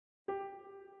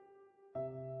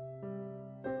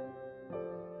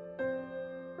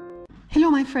Hello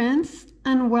my friends,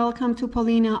 and welcome to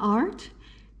Paulina Art.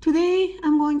 Today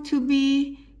I'm going to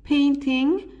be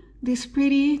painting this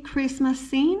pretty Christmas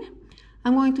scene.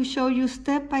 I'm going to show you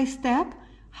step by step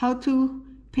how to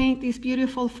paint this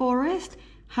beautiful forest,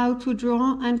 how to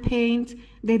draw and paint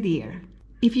the deer.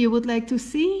 If you would like to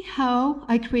see how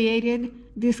I created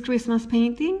this Christmas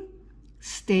painting,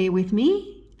 stay with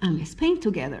me and let's paint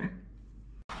together.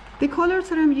 The colors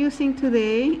that I'm using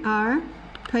today are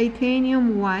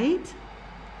titanium white,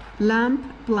 lamp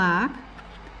black,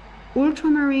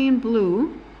 ultramarine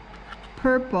blue,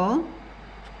 purple,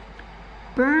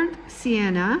 burnt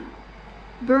sienna,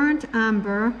 burnt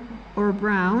amber or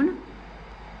brown,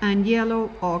 and yellow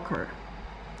ochre.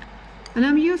 And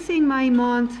I'm using my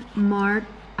Mont Marte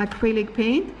acrylic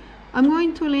paint. I'm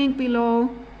going to link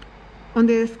below on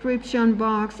the description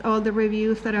box all the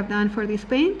reviews that I've done for this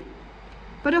paint.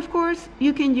 But of course,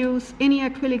 you can use any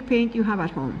acrylic paint you have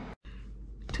at home.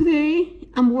 Today,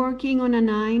 I'm working on a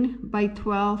 9 by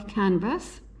 12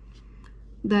 canvas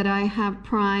that I have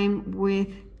primed with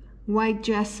white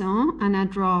gesso and a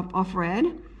drop of red,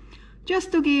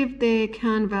 just to give the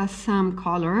canvas some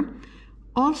color.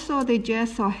 Also, the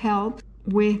gesso helps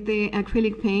with the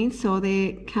acrylic paint so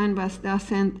the canvas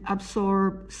doesn't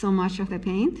absorb so much of the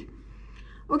paint.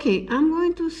 Okay, I'm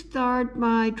going to start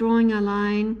by drawing a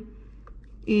line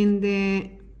in the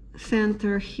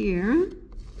center here.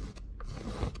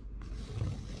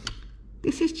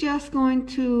 This is just going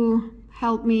to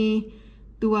help me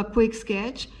do a quick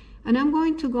sketch, and I'm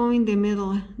going to go in the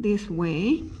middle this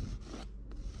way.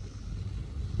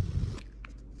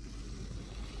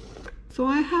 So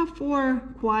I have 4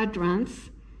 quadrants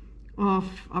of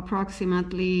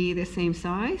approximately the same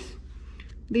size.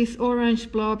 This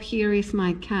orange blob here is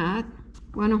my cat,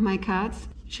 one of my cats.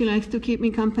 She likes to keep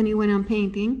me company when I'm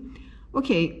painting.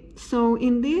 Okay, so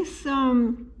in these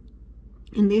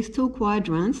 2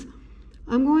 quadrants,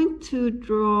 I'm going to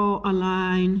draw a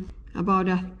line about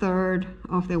 1/3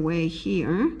 of the way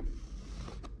here.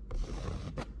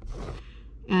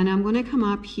 And I'm going to come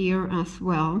up here as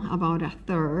well, about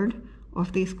 1/3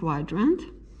 of this quadrant.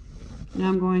 Now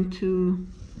I'm going to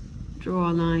draw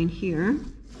a line here.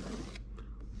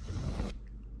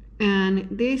 And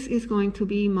this is going to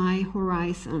be my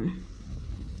horizon,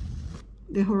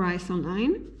 the horizon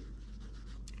line.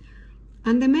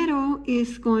 And the meadow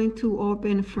is going to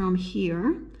open from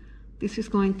here. This is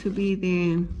going to be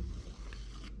the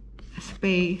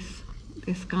space,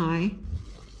 the sky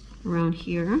around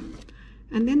here.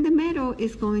 And then the meadow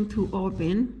is going to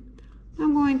open.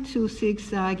 I'm going to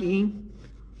zigzagging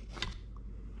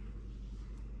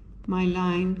my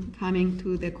line coming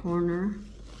to the corner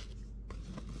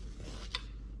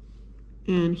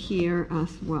and here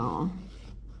as well,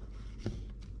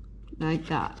 like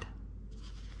that.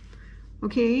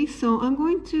 Okay, so I'm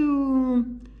going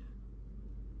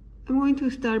to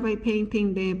start by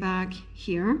painting the back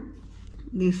here,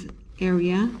 this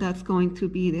area that's going to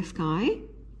be the sky.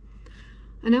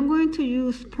 And I'm going to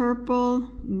use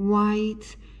purple,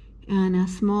 white, and a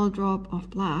small drop of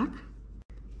black.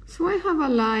 So I have a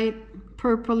light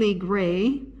purpley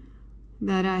gray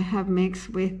that I have mixed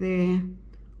with the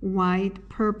white,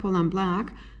 purple, and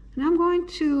black. And I'm going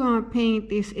to paint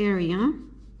this area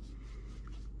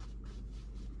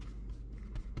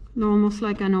almost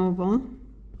like an oval.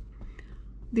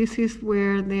 This is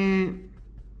where the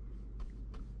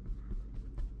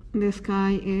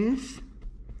sky is,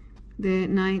 the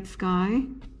night sky.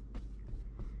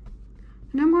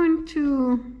 And I'm going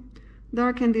to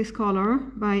darken this color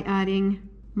by adding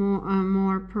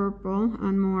more purple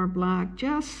and more black,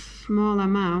 just small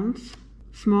amounts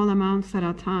at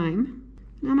a time.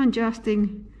 And I'm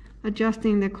adjusting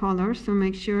the colors to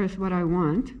make sure it's what I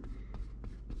want.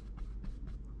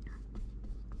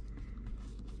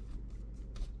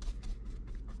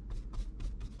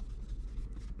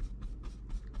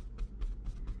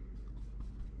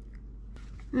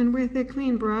 And with a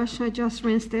clean brush, I just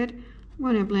rinsed it. I'm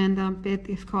going to blend a bit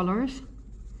these colors.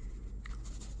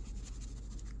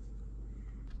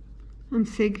 I'm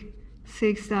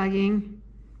zigzagging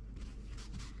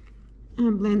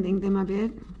and blending them a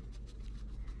bit.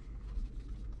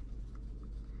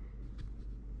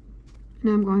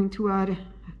 And I'm going to add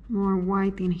more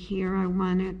white in here. I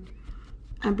want it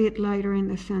a bit lighter in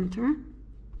the center.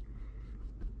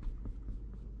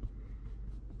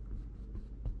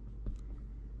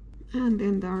 And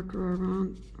then darker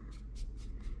around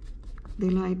the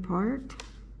light part.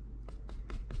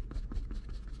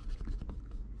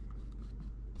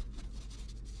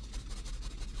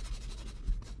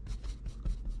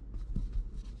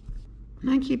 And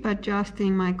I keep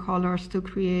adjusting my colors to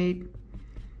create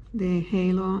the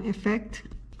halo effect.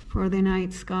 for the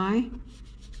night sky.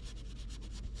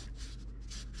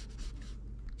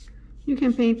 You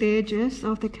can paint the edges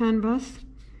of the canvas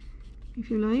if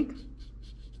you like.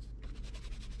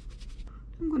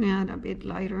 I'm going to add a bit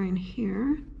lighter in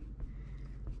here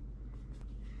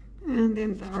and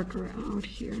then darker out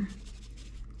here.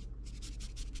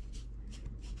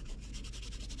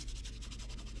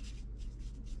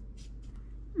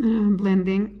 And I'm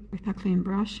blending with a clean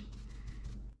brush.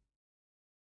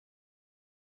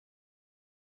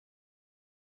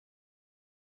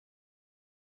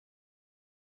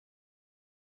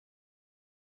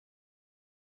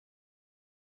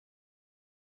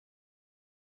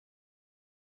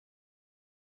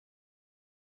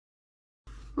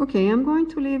 Okay, I'm going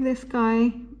to leave the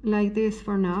sky like this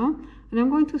for now, and I'm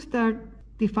going to start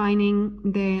defining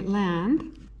the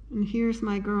land. And here's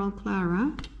my girl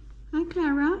Clara. Hi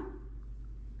Clara.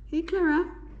 Hey Clara.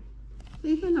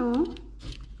 Say hello.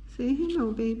 Say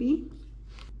hello, baby.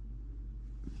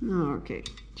 Okay,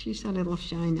 she's a little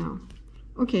shy now.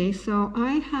 Okay, so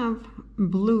I have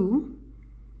blue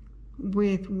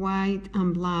with white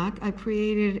and black. I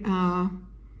created a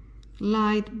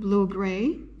light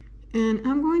blue-gray. And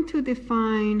I'm going to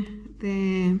define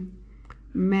the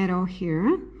meadow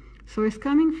here. So it's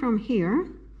coming from here.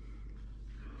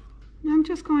 I'm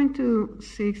just going to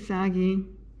zigzag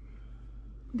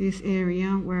this area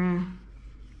where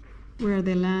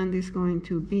the land is going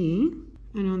to be,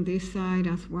 and on this side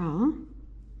as well.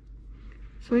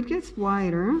 So it gets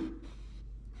wider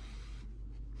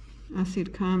as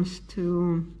it comes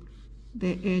to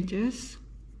the edges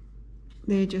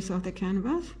of the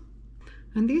canvas.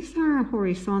 And these are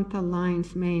horizontal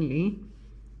lines mainly,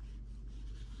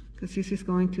 because this is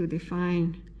going to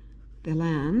define the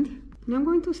land. And I'm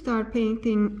going to start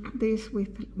painting this with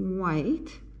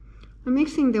white. I'm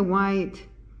mixing the white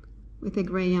with the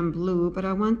gray and blue, but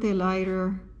I want the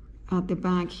lighter at the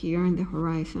back here in the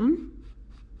horizon.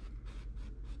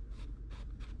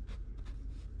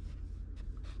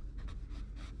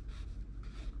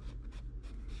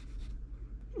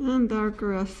 And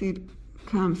darker as it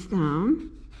comes down.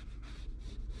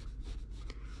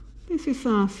 This is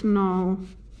a snow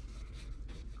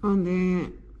on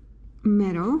the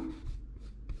meadow.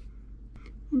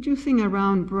 I'm using a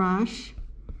round brush,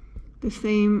 the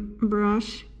same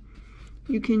brush.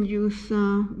 You can use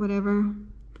whatever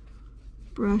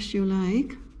brush you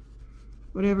like,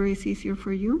 whatever is easier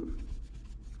for you.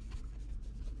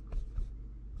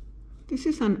 This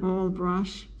is an old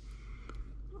brush,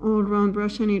 old round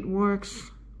brush, and it works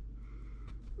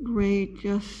great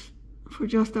for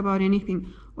just about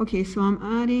anything. Okay, so I'm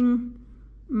adding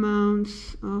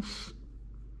mounds of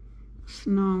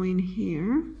snow in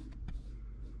here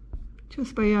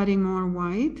just by adding more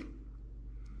white.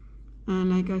 And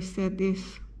like I said,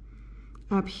 this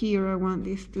up here, I want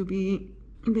this to be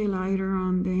the lighter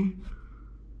on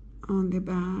the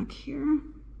back here,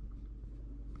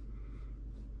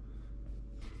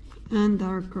 and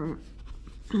darker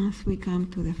as we come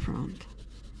to the front.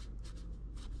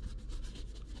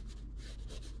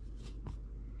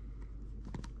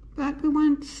 But we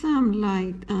want some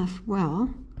light as well.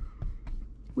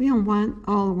 We don't want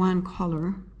all one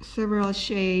color. Several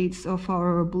shades of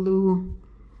our blue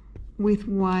with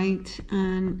white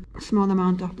and a small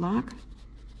amount of black.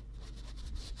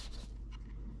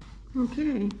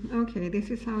 Okay, this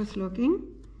is how it's looking.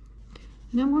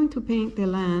 And I'm going to paint the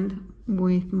land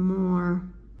with more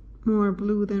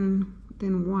blue than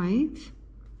white.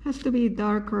 Has to be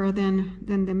darker than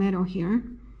the meadow here.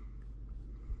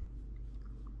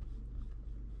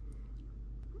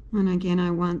 And again,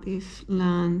 I want this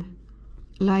land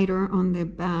lighter on the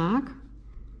back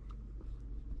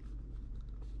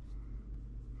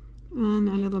and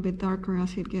a little bit darker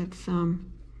as it gets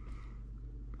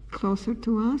closer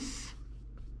to us.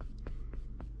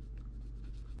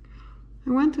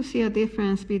 I want to see a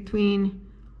difference between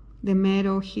the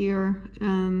meadow here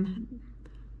and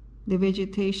the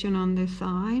vegetation on the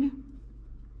side.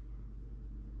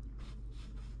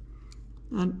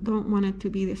 I don't want it to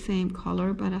be the same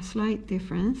color, but a slight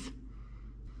difference.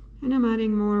 And I'm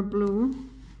adding more blue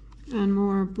and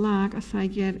more black as I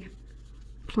get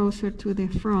closer to the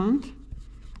front,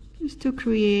 just to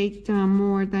create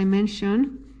more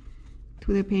dimension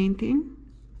to the painting.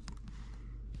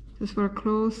 Just for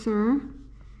closer,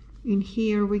 in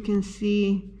here we can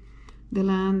see the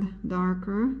land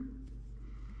darker.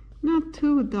 Not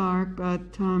too dark, but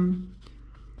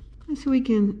so we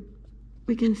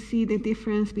can see the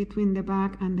difference between the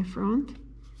back and the front.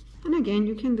 And again,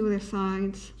 you can do the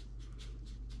sides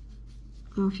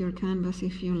of your canvas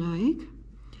if you like,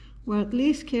 or at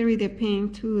least carry the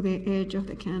paint to the edge of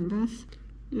the canvas.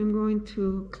 I'm going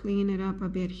to clean it up a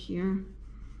bit here.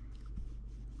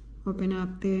 Open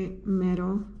up the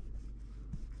metal.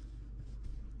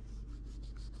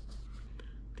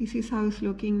 This is how it's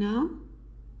looking now.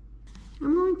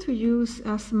 I'm going to use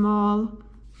a small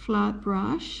flat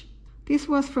brush. This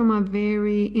was from a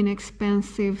very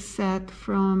inexpensive set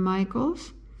from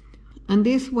Michaels. And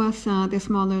this was the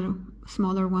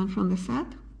smaller one from the set.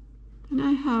 And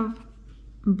I have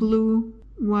blue,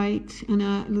 white, and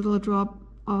a little drop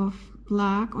of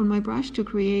black on my brush to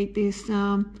create this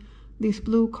this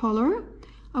blue color.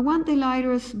 I want the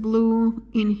lightest blue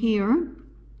in here.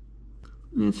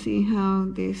 Let's see how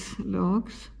this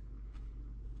looks.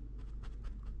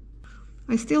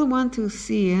 I still want to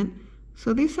see it.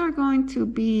 So these are going to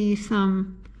be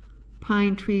some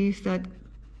pine trees that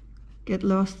get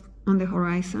lost on the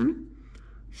horizon.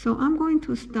 So I'm going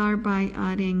to start by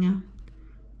adding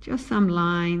just some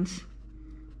lines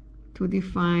to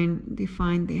define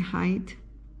the height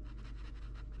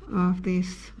of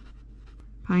these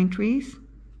pine trees.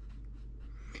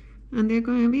 And they're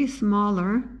going to be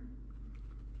smaller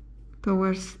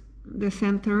towards the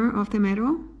center of the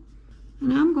meadow.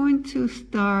 And I'm going to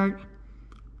start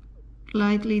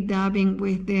lightly dabbing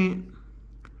with the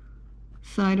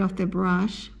side of the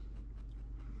brush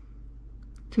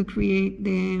to create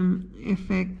the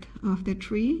effect of the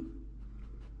tree.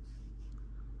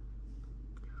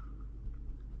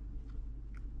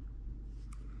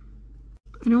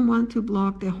 I don't want to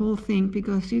block the whole thing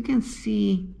because you can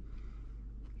see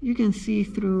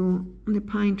through the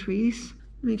pine trees.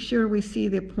 Make sure we see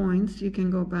the points. You can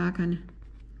go back and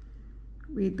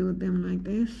redo them like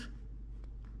this.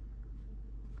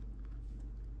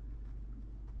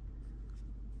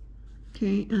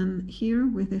 Okay, and here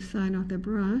with the side of the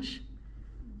brush,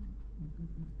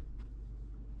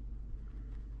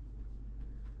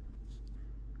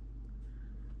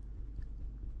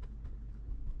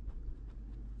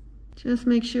 just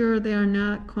make sure they are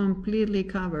not completely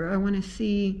covered. I want to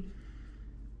see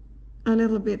a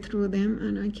little bit through them,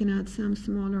 and I can add some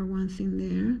smaller ones in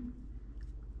there.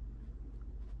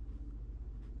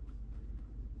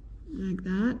 Like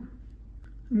that.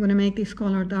 I'm going to make this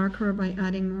color darker by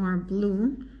adding more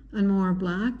blue and more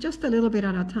black, just a little bit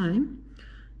at a time.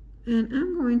 And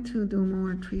I'm going to do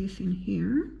more trees in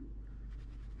here.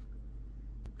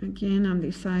 Again, I'm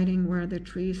deciding where the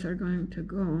trees are going to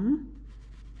go.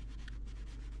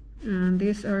 And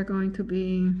these are going to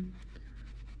be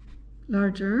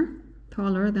larger,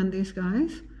 taller than these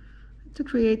guys to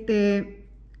create the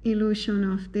illusion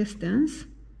of distance.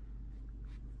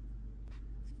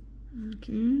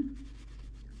 Okay.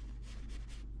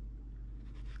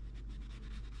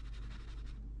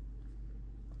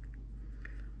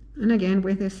 And again,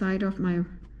 with the side of my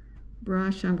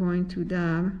brush, I'm going to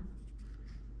dab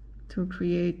to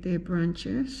create the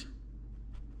branches.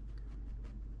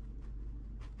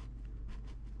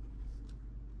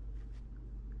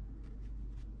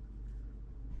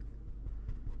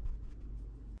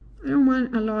 I don't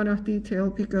want a lot of detail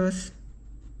because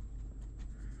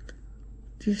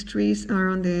these trees are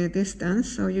on the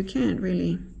distance, so you can't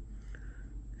really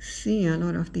see a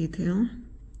lot of detail.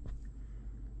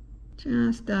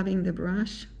 Just dabbing the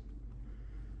brush,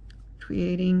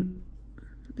 creating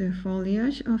the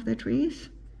foliage of the trees.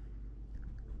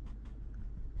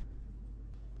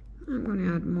 I'm going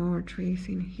to add more trees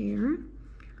in here.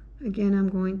 Again, I'm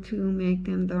going to make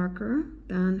them darker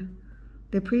than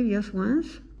the previous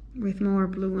ones with more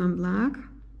blue and black.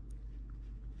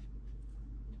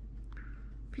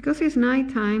 Because it's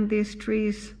nighttime, these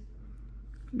trees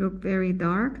look very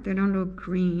dark. They don't look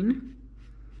green.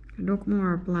 They look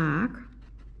more black.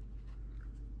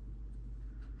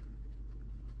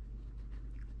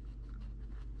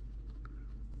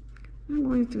 I'm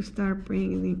going to start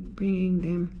bringing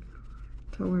them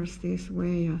towards this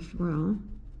way as well.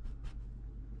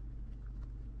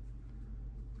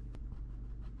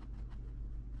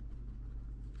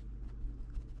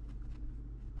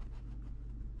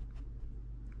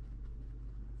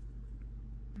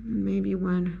 Maybe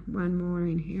one more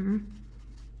in here.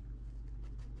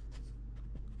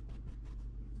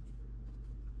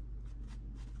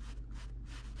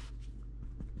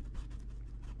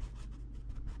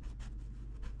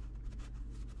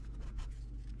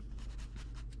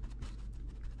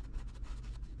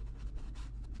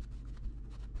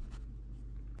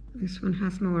 This one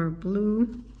has more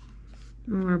blue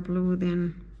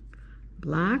than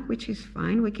black, which is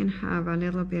fine. We can have a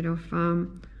little bit of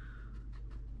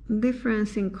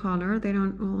difference in color. They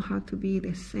don't all have to be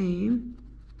the same.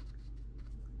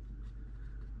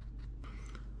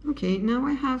 Okay, now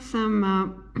I have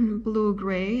some blue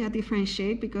gray, a different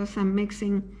shade, because I'm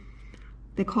mixing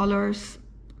the colors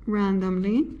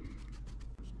randomly.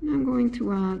 And I'm going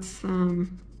to add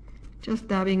some, just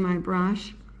dabbing my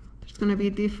brush. There's going to be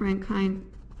different kind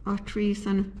of trees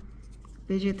and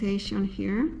vegetation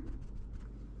here.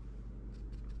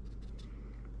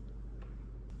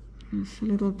 It's a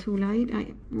little too light.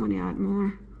 I want to add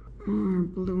more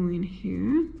blue in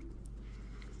here.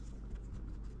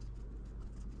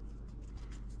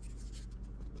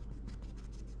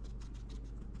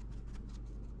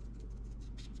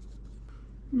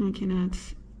 And I can add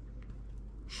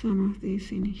some of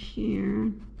this in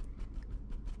here.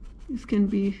 This can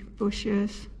be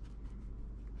bushes.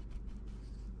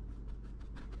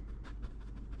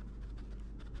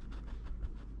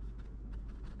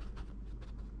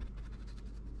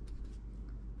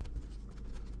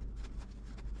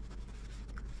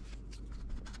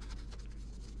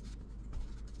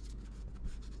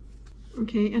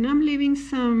 Okay, and I'm leaving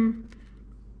some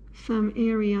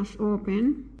areas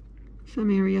open,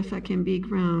 some areas that can be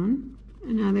ground,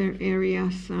 and other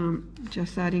areas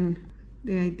just adding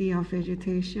the idea of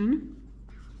vegetation.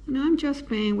 And I'm just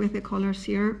playing with the colors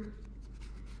here,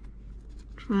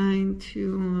 trying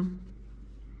to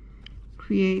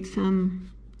create some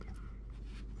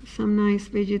nice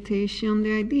vegetation,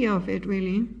 the idea of it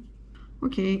really.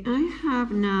 Okay, I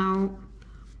have now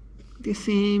the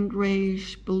same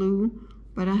grayish blue,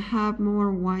 but I have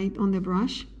more white on the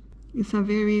brush. It's a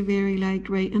very, very light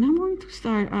gray, and I'm going to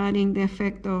start adding the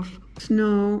effect of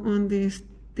snow on these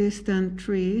distant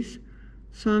trees.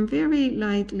 So I'm very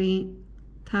lightly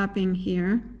tapping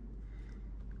here,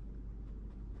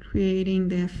 creating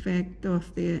the effect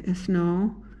of the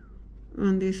snow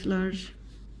on these large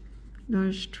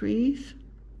trees.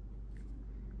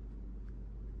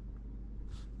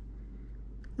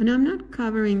 And I'm not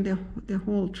covering the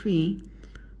whole tree.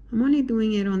 I'm only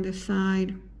doing it on the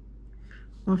side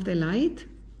of the light,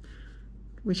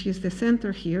 which is the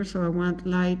center here. So I want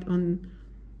light on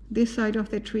this side of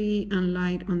the tree and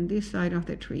light on this side of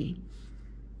the tree,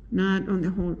 not on the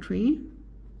whole tree.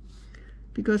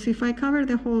 Because if I cover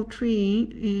the whole tree,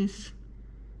 it's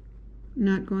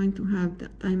not going to have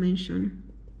that dimension.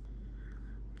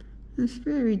 It's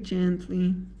very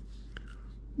gently,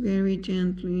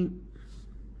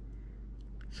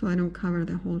 so I don't cover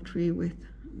the whole tree with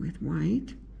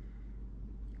white.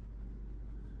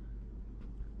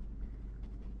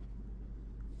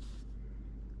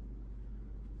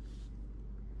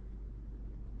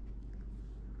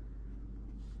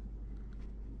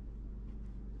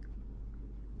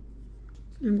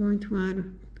 I'm going to add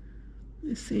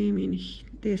the same in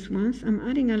these ones. I'm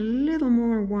adding a little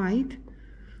more white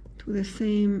to the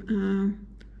same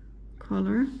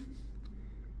color.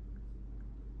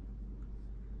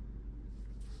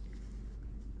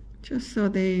 Just so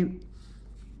they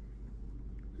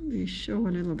show a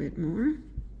little bit more,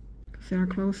 because they are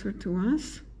closer to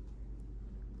us.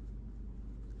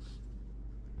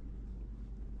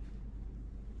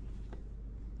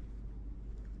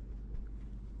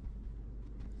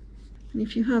 And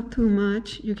if you have too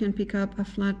much, you can pick up a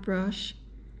flat brush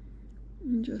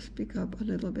and just pick up a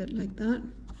little bit like that,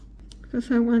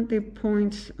 because I want the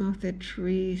points of the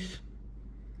trees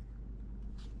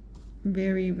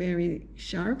very, very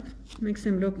sharp. Makes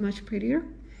them look much prettier.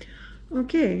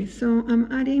 Okay, so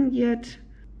I'm adding yet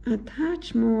a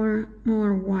touch more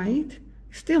white.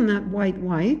 Still not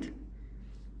white,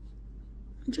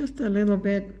 just a little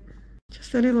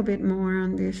bit more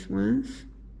on these ones.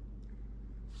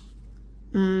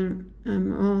 And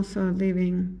I'm also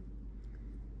leaving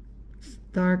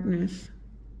darkness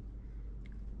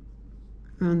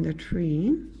on the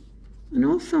tree. And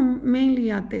also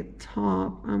mainly at the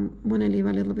top, I'm going to leave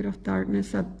a little bit of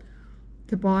darkness at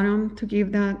the bottom to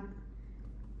give that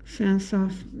sense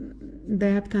of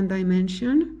depth and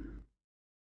dimension.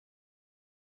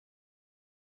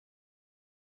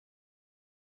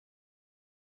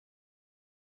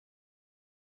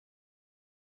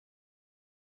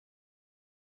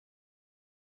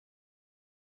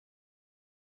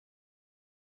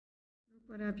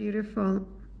 What a beautiful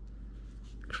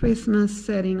Christmas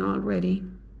setting already.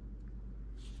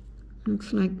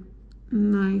 Looks like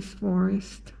nice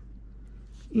forest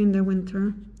in the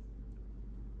winter.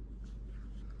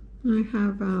 I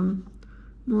have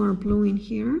more blue in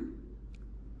here.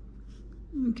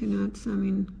 I can add some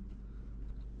in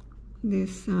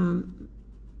these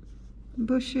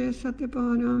bushes at the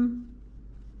bottom.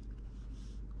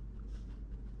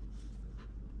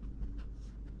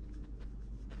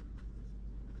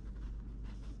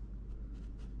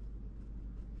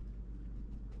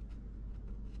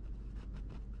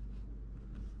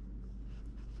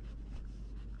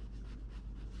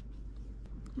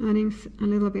 Adding a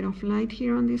little bit of light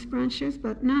here on these branches,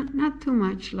 but not too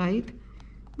much light,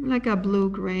 like a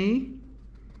blue-gray.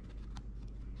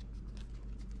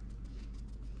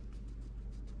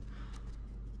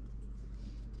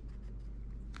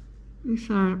 These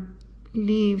are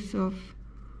leaves of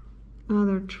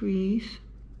other trees.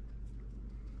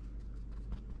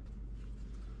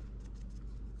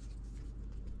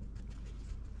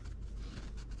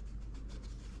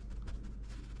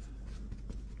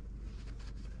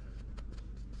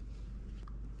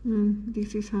 And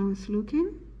this is how it's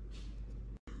looking.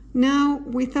 Now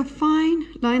with a fine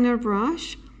liner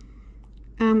brush,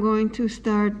 I'm going to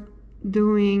start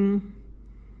doing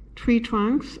tree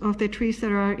trunks of the trees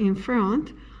that are in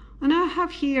front. And I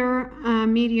have here a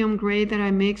medium gray that I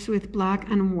mix with black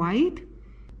and white.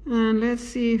 And let's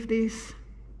see if this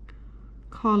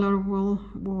color will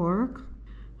work.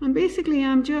 And basically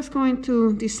I'm just going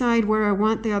to decide where I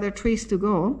want the other trees to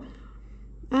go.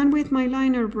 And with my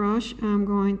liner brush, I'm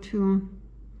going to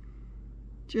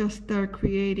just start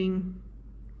creating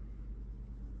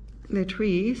the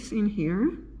trees in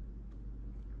here.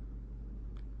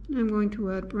 I'm going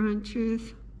to add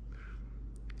branches.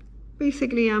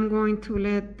 Basically, I'm going to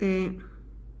let the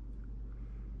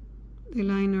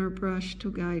liner brush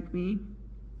to guide me.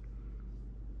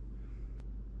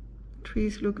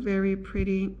 Trees look very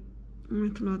pretty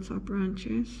with lots of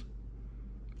branches,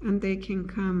 and they can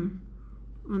come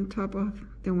on top of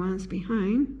the ones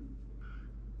behind.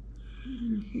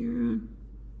 And here.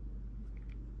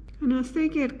 And as they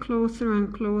get closer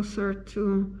and closer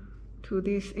to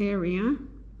this area,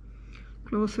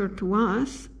 closer to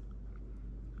us,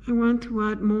 I want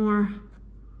to add more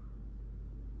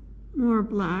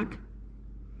black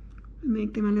and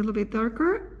make them a little bit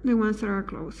darker, the ones that are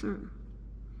closer.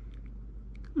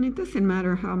 And it doesn't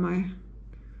matter how my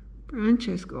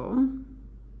branches go.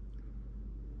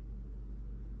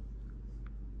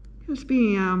 Just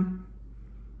be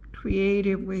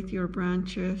creative with your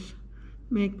branches.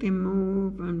 Make them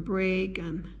move and break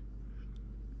and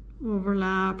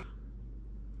overlap.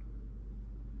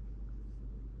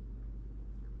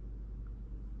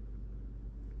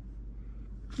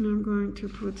 And I'm going to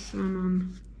put some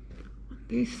on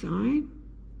this side.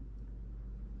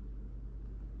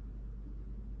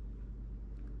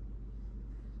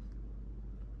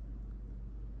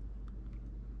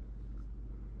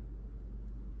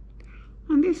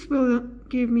 And this will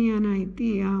give me an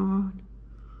idea of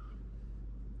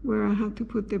where I have to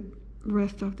put the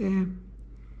rest of the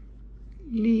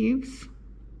leaves.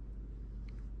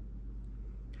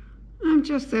 I'm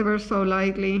just ever so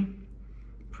lightly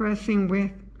pressing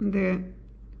with the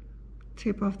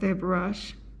tip of the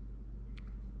brush,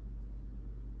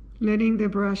 letting the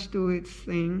brush do its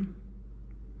thing.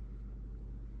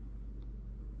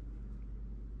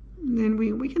 And then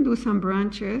we can do some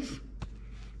branches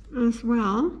as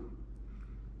well.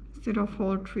 Instead of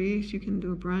whole trees, you can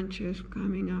do branches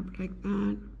coming up like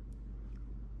that.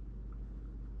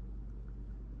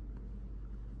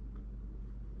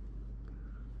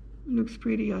 Looks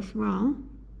pretty as well.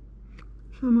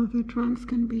 Some of the trunks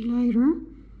can be lighter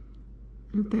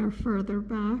if they're further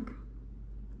back.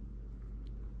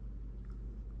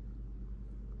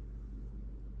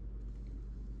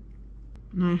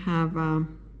 And I have a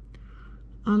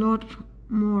lot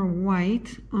more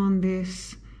white on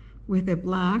this with the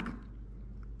black.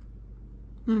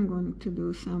 I'm going to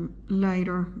do some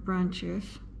lighter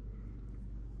branches.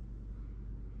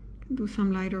 Do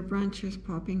some lighter branches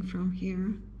popping from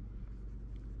here.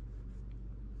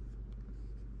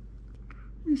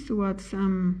 Just to add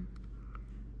some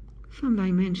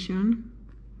dimension.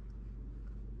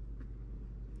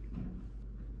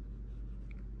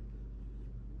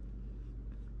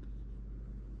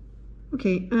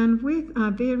 Okay, and with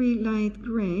a very light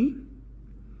gray,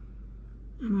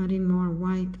 I'm adding more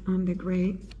white on the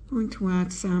gray. I'm going to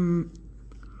add some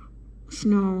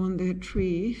snow on the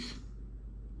trees.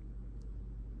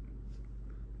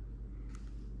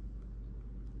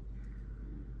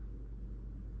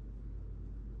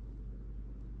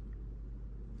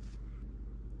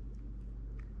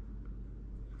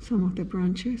 Some of the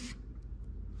branches.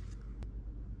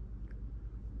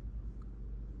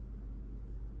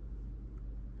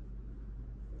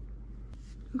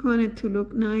 I want it to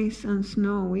look nice and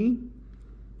snowy. You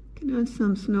can add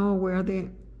some snow where the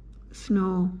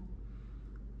snow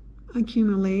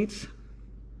accumulates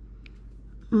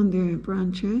on the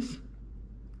branches.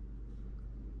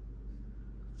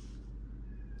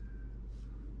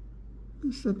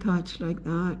 Just a touch like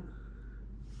that.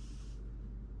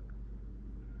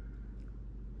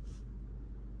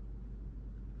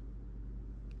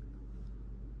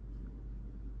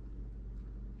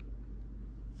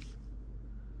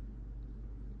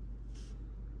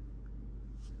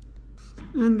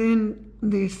 And then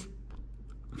this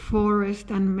forest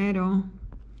and meadow,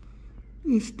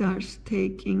 it starts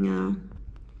taking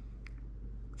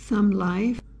some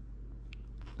life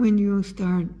when you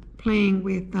start playing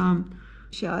with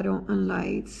shadow and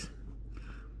lights.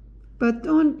 But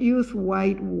don't use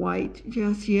white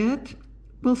just yet.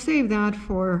 We'll save that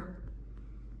for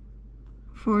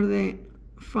the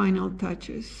final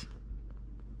touches.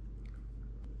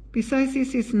 Besides,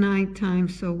 this is nighttime,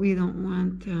 so we don't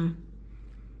want to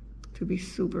be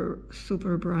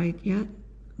super bright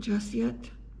just yet.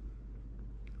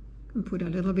 And put a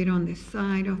little bit on the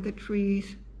side of the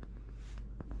trees,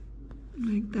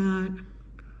 like that,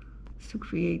 to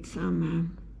create some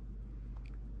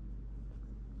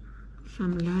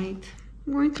light.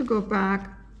 I'm going to go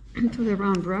back to the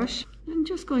round brush. I'm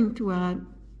just going to add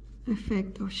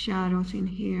effect of shadows in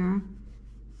here.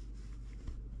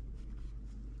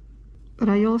 But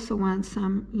I also want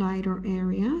some lighter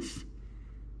areas.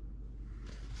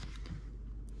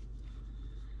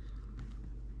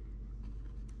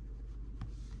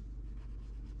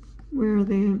 Where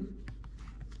the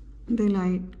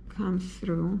light comes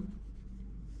through.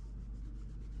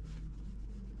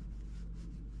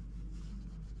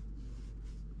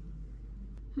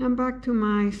 I'm back to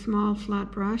my small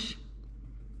flat brush,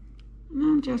 and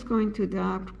I'm just going to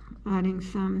dab, adding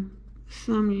some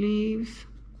leaves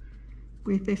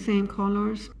with the same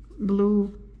colors,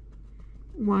 blue,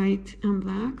 white, and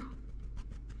black.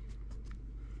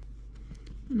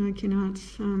 And I can add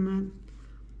some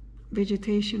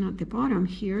vegetation at the bottom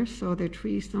here, so the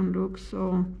trees don't look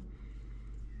so,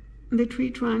 the tree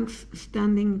trunks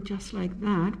standing just like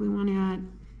that. We want to add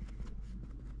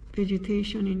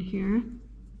vegetation in here.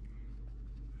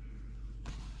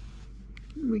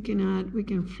 We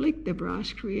can flick the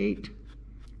brush, create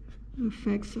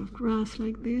effects of grass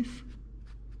like this.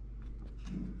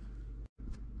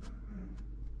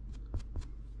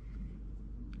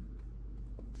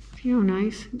 See how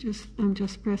nice? I'm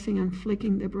just pressing and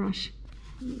flicking the brush,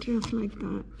 just like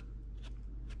that.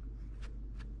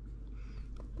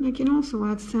 And I can also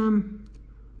add some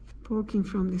poking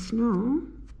from the snow,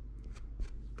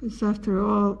 because after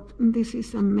all, this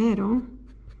is a meadow.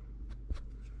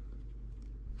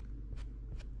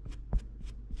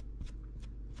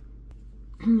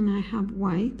 And I have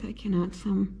white. I can add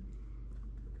some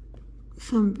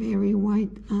very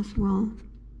white as well.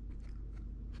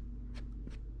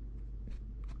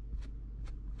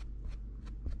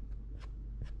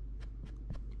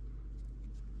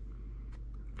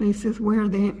 Places where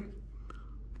the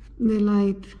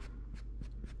light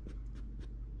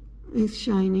is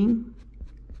shining.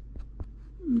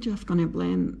 I'm just gonna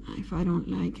blend if I don't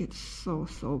like it so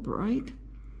bright.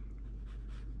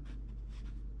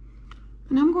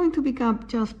 And I'm going to pick up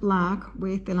just black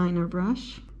with the liner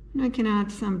brush. And I can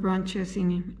add some branches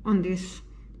on this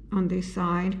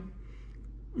side.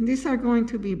 And these are going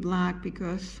to be black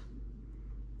because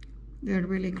they're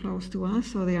really close to us,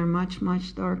 so they are much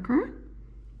darker.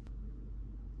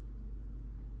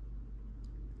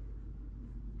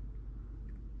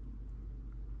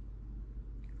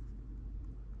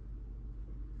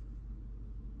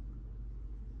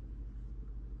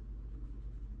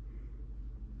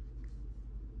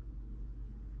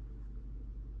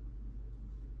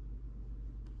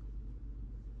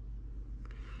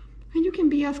 And you can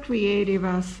be as creative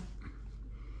as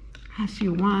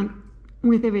you want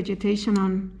with the vegetation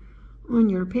on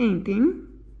your painting.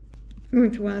 I'm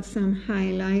going to add some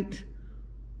highlight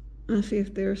as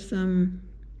if there's some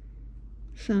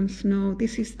snow.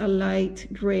 This is a light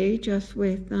gray just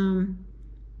with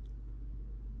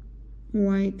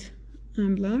white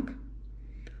and black.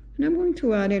 And I'm going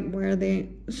to add it where the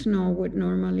snow would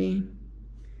normally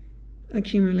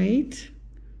accumulate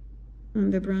on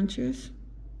the branches.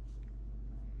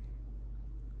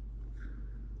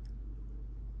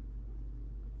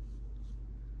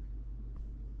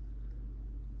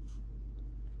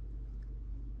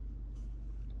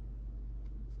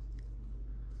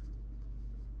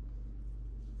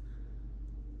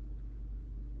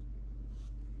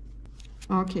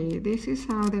 Okay, this is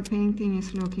how the painting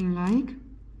is looking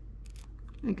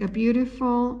like a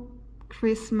beautiful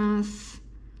Christmas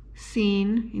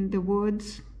scene in the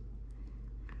woods.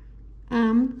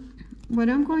 What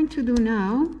I'm going to do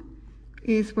now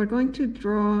is we're going to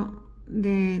draw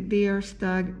the deer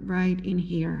stag right in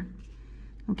here,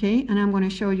 okay? And I'm going to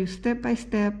show you step by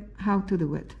step how to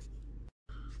do it.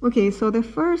 Okay, so the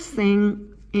first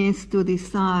thing is to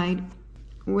decide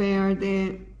where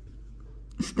the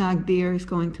stag deer is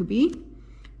going to be,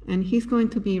 and he's going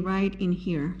to be right in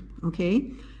here,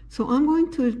 okay? So I'm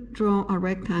going to draw a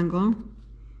rectangle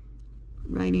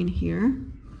right in here,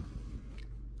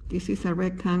 This is a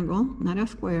rectangle, not a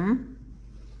square.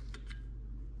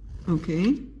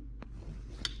 Okay,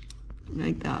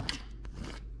 like that.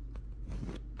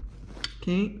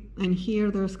 Okay, and here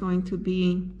there's going to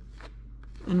be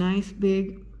a nice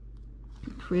big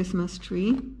Christmas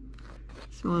tree.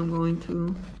 So I'm going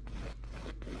to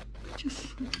just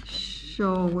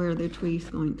show where the tree is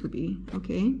going to be,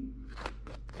 okay?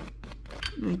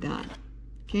 Like that,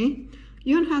 okay?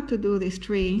 You don't have to do this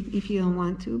tree if you don't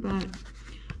want to, but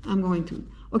I'm going to.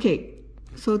 Okay,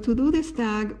 so to do this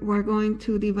tag, we're going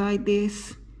to divide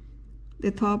this, the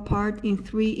top part, in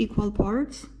 3 equal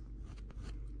parts,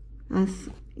 as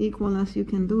equal as you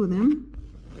can do them.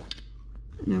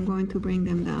 And I'm going to bring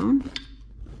them down,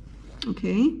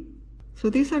 okay? So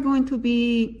these are going to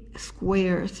be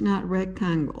squares, not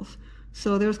rectangles.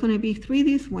 So there's going to be 3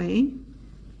 this way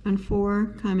and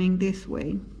 4 coming this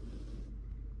way.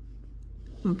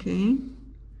 Okay.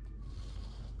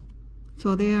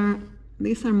 So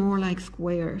these are more like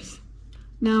squares.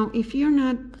 Now, if you're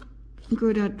not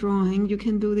good at drawing, you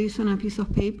can do this on a piece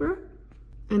of paper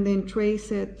and then trace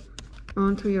it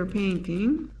onto your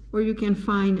painting, or you can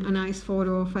find a nice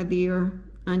photo of a deer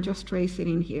and just trace it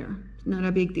in here. It's not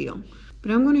a big deal.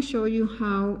 But I'm going to show you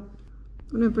how I'm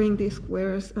going to bring these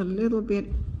squares a little bit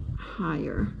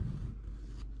higher.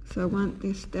 So I want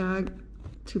this tag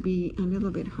to be a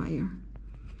little bit higher.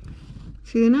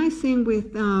 See, the nice thing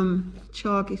with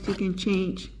chalk is you can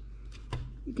change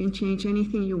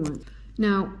anything you want.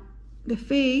 Now, the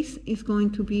face is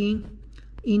going to be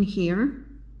in here.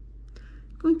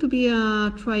 It's going to be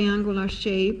a triangular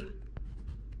shape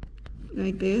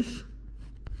like this.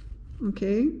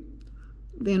 Okay.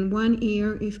 Then one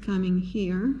ear is coming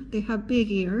here. They have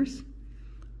big ears.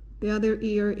 The other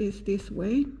ear is this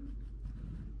way.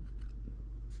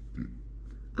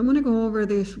 I'm going to go over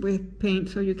this with paint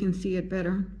so you can see it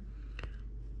better.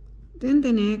 Then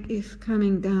the neck is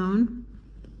coming down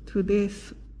to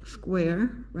this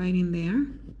square right in there.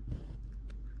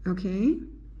 Okay.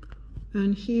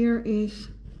 And here is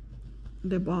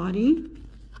the body.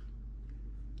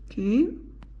 Okay.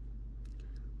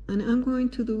 And I'm going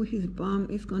to do his bum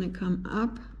is going to come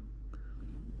up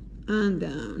and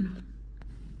down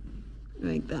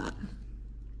like that.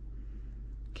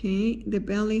 Okay, the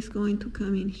belly is going to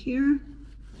come in here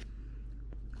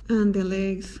and the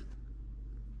legs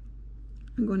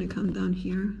are going to come down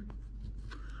here.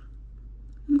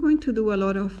 I'm going to do a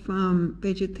lot of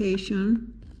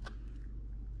vegetation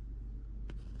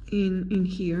in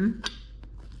here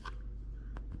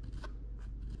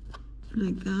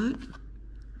like that.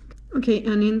 Okay,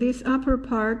 and in this upper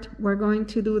part, we're going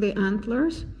to do the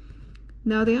antlers.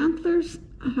 Now the antlers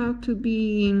have to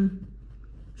be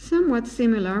somewhat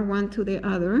similar one to the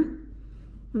other.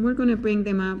 And we're going to bring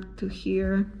them up to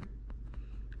here,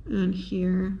 and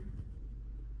here,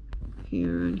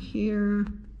 here, and here.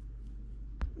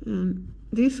 And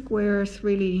these squares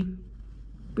really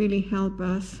help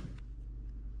us.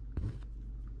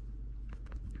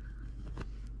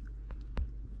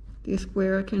 This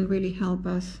square can really help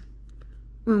us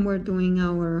when we're doing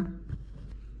our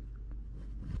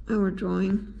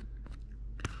drawing.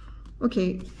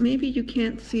 Okay, maybe you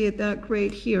can't see it that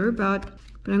great here, but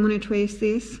I'm going to trace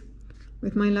this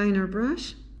with my liner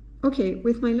brush. Okay,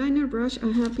 with my liner brush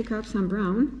I have picked up some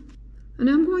brown and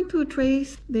I'm going to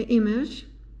trace the image.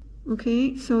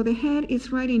 Okay, so the head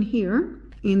is right in here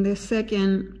in the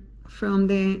second from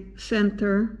the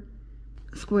center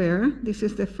square. This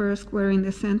is the first square in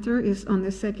the center, is on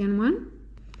the second one.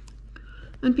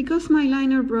 And because my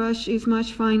liner brush is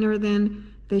much finer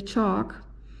than the chalk,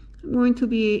 I'm going to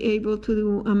be able to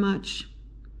do a much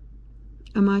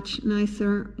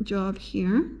nicer job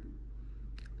here.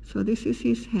 So this is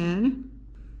his head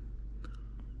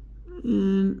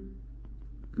and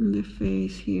the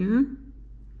face here.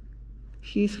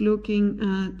 He's looking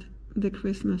at the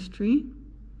Christmas tree.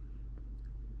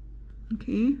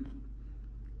 Okay,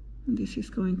 and this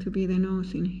is going to be the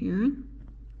nose in here.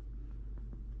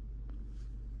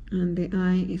 And the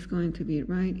eye is going to be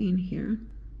right in here.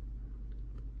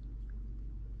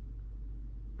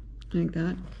 Like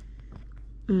that.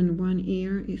 And one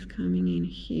ear is coming in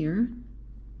here.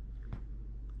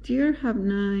 Deer have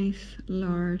nice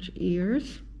large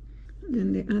ears.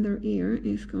 Then the other ear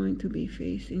is going to be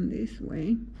facing this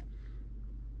way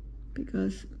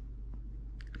because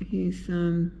he's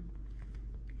looking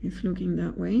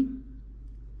that way.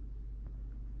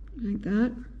 Like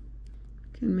that.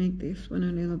 Can make this one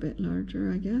a little bit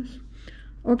larger, I guess.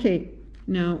 Okay,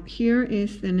 now here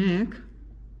is the neck,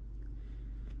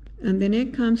 and the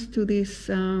neck comes to this.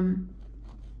 The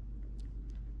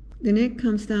neck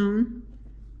comes down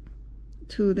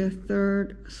to the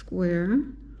third square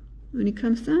And it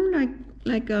comes down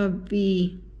like a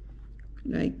V,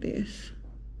 like this.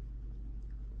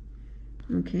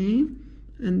 Okay,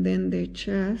 and then the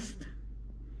chest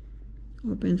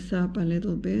opens up a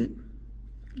little bit,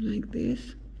 like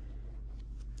this.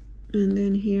 And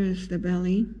then here is the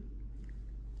belly.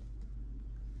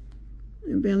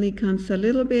 The belly comes a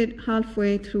little bit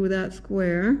halfway through that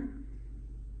square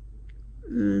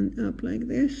and up like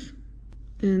this.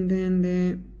 And then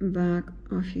the back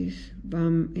of his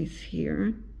bum is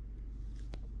here.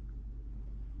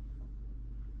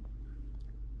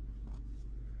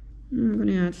 I'm going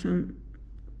to add some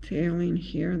tail in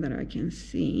here that I can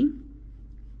see.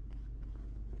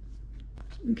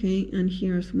 Okay, and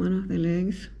here's one of the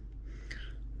legs.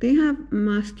 They have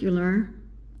muscular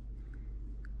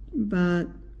but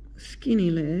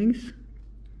skinny legs.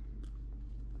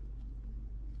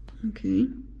 Okay,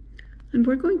 and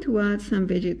we're going to add some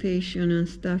vegetation and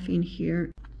stuff in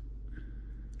here.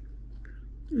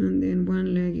 And then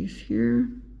one leg is here,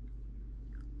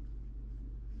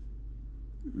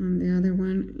 and the other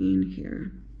one in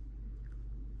here.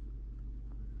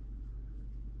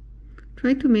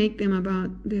 Try to make them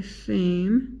about the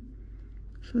same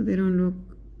so they don't look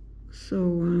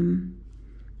so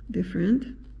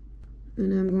different.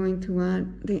 And I'm going to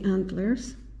add the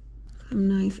antlers, some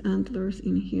nice antlers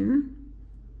in here.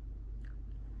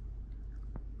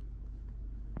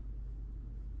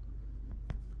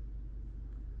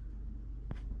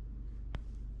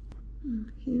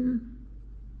 Here.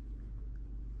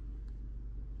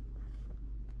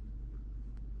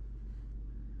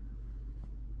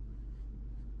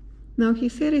 Now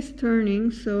his head is turning,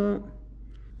 so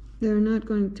they're not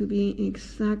going to be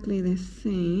exactly the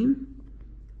same.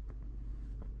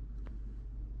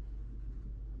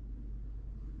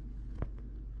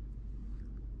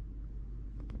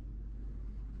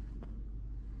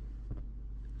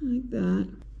 Like that.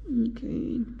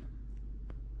 Okay.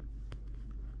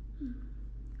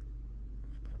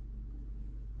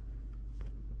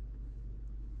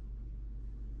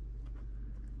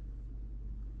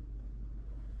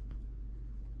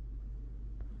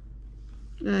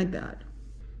 Like that.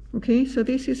 Okay, so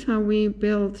this is how we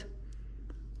built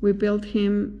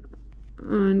him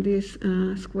on these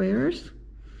squares.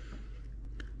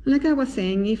 Like I was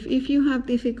saying, if you have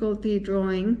difficulty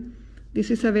drawing, this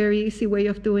is a very easy way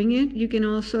of doing it. You can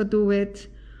also do it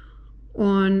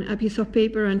on a piece of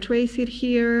paper and trace it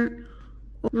here.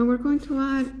 Now we're going to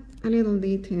add a little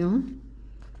detail.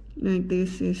 Like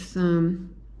this is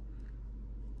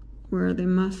where the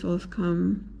muscles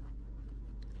come,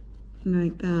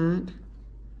 like that.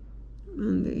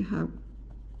 And they have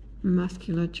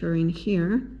musculature in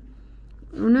here.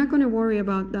 We're not going to worry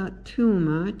about that too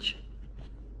much.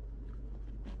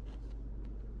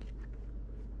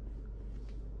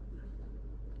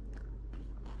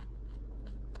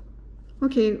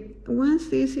 Okay, once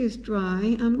this is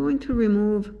dry, I'm going to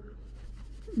remove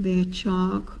the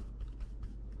chalk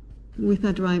with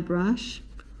a dry brush,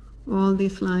 all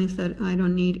these lines that I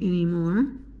don't need anymore.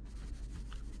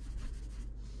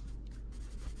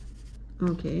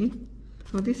 Okay,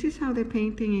 so this is how the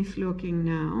painting is looking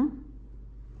now.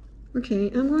 Okay,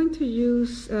 I'm going to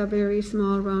use a very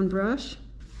small round brush,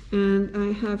 and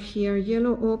I have here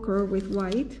yellow ochre with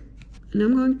white, and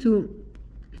I'm going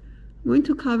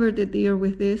to cover the deer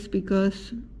with this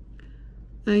because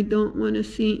I don't want to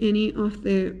see any of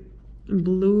the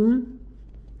blue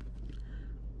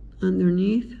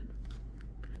underneath,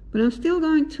 but I'm still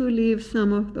going to leave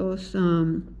some of those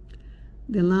the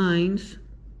lines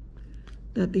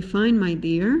that define my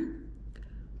deer,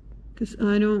 because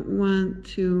I don't want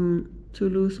to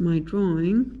lose my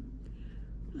drawing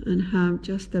and have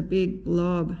just a big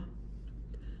blob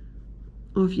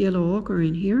of yellow ochre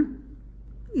in here.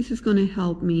 This is going to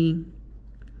help me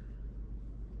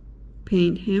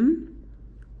paint him.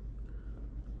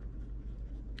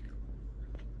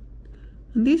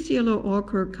 And this yellow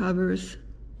ochre covers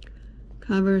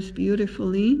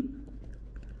beautifully,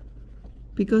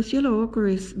 because yellow ochre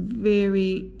is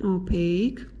very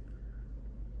opaque.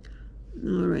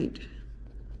 All right.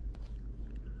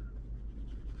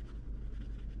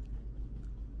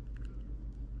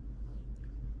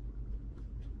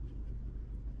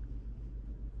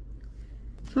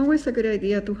 It's always a good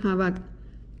idea to have a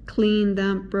clean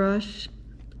damp brush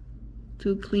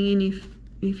to clean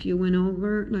if you went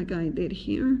over, like I did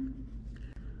here.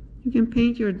 You can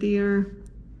paint your deer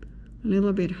a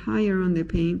little bit higher on the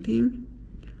painting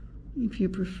if you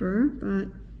prefer, but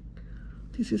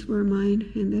this is where mine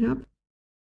ended up.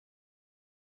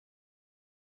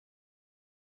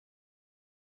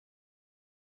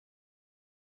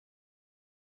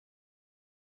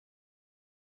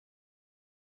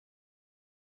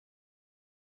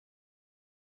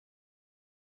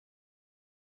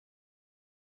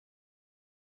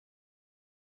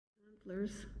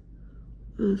 antlers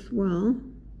as well.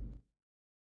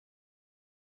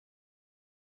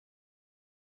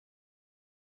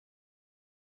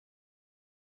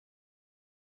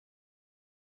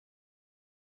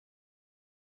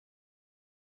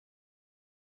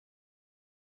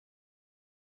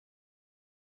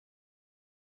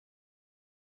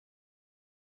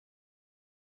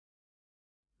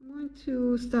 I'm going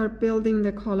to start building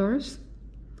the colors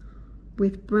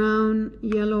with brown,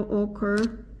 yellow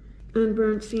ochre, and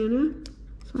burnt sienna.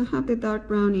 So I have the dark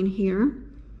brown in here. I'm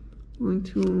going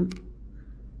to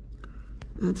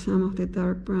add some of the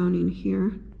dark brown in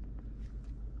here,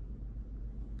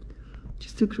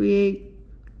 just to create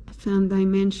some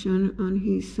dimension on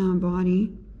his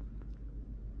body.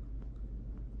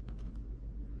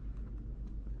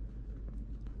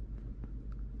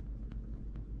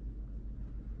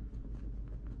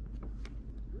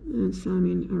 And some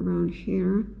in around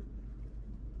here.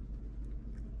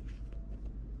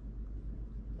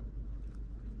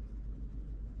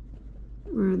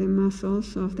 Where the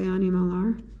muscles of the animal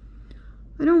are.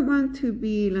 I don't want to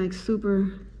be like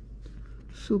super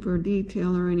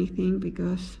detailed or anything,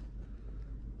 because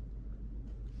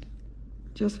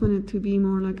just want it to be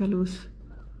more like a loose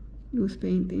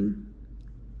painting.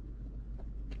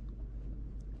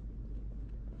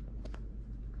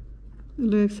 The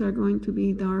legs are going to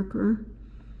be darker.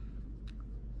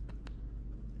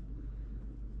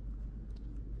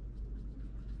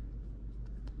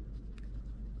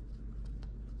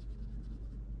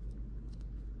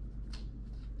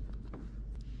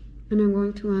 And I'm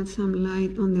going to add some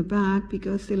light on the back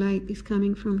because the light is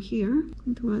coming from here.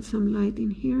 I'm going to add some light in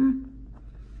here.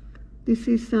 This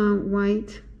is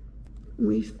white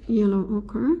with yellow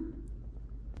ochre.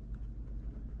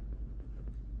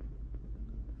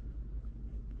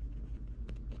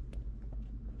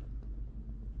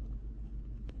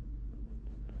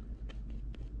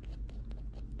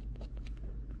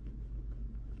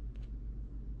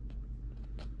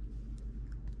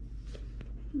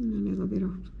 And a little bit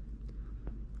of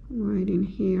white in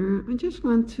here. I just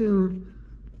want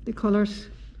the colors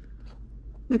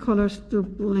to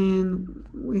blend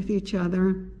with each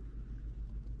other.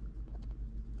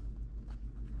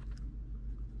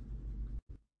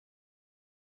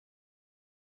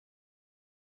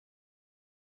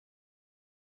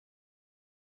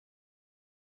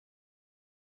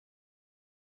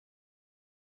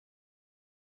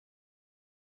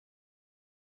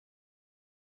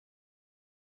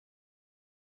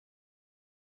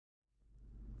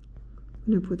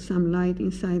 I'm going to put some light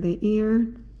inside the ear,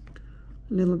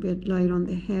 a little bit light on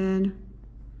the head.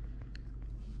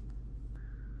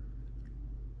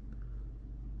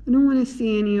 I don't want to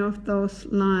see any of those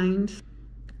lines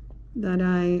that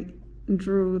I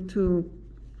drew to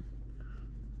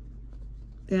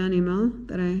the animal,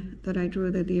 that I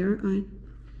drew the deer. I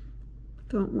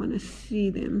don't want to see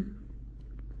them.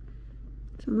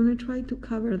 So I'm going to try to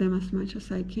cover them as much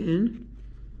as I can.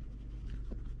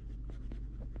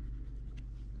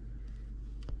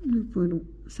 Put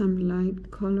some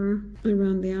light color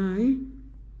around the eye,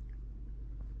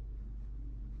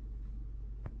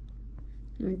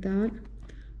 like that,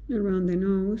 around the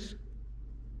nose,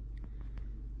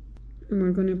 and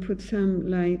we're going to put some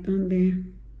light on the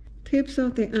tips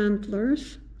of the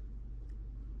antlers.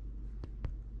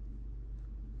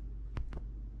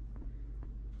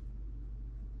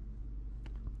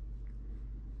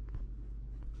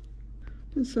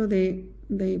 And so they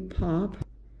pop.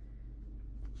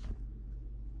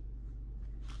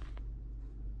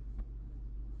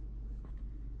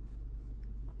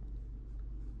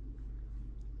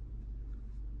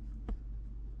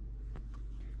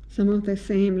 Some of the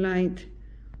same light,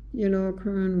 yellow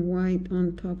ochre and white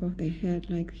on top of the head,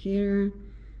 like here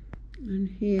and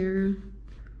here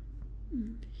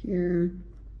and here.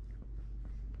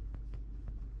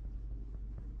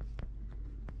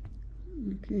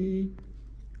 Okay,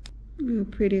 how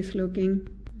pretty it's looking.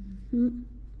 A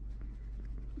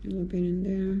little bit in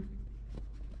there.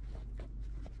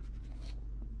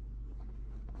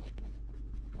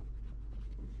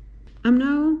 I'm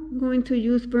now going to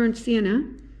use burnt sienna.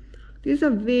 This is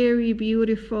a very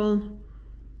beautiful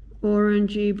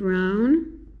orangey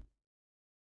brown.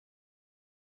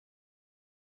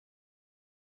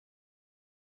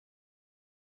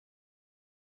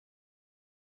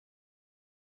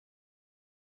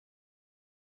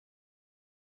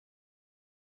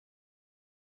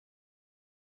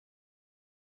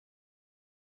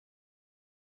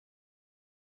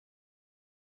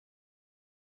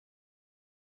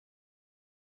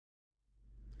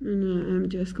 And I'm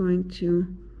just going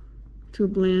to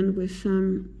blend with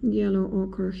some yellow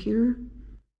ochre here.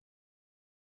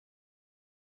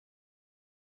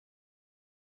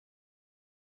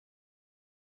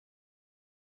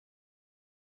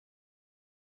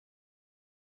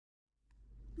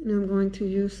 And I'm going to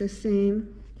use the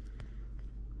same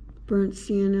burnt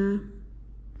sienna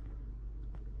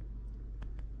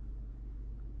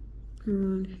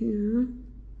around here.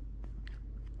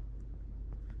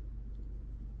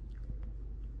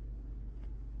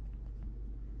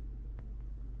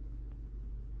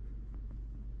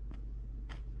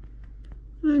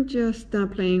 And just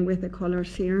playing with the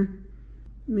colors here,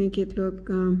 make it look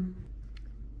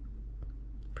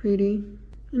pretty.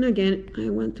 And again, I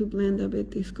want to blend a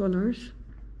bit these colors.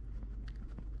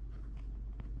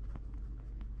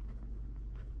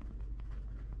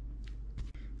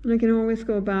 And I can always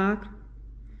go back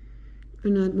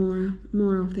and add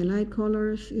more of the light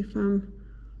colors if I'm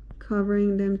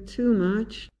covering them too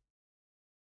much.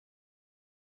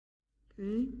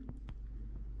 Okay,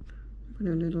 put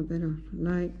a little bit of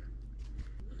light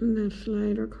and that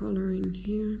lighter color in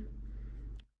here.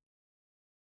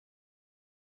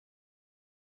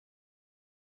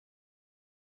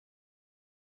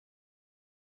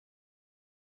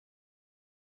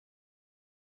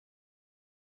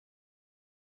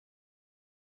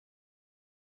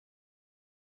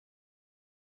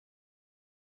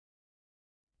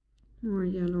 More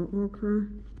yellow ochre.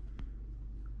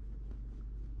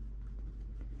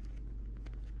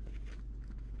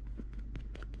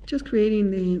 Just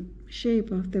creating the shape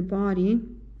of the body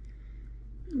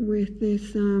with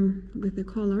this with the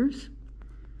colors.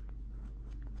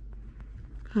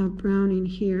 Have brown in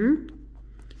here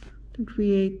to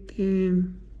create a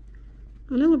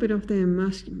little bit of the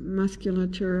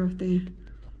musculature of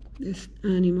this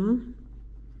animal.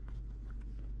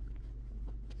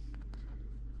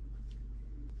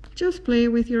 Just play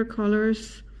with your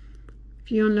colors.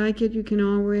 If you don't like it, you can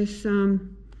always go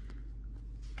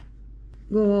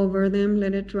over them,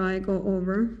 let it dry, go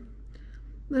over.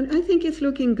 But I think it's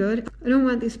looking good. I don't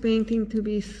want this painting to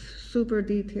be super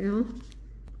detailed.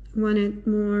 I want it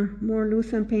more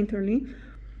loose and painterly.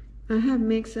 I have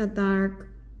mixed a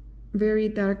very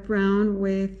dark brown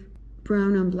with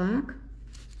brown and black.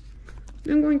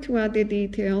 I'm going to add the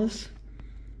details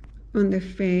on the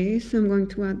face. I'm going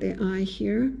to add the eye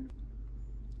here.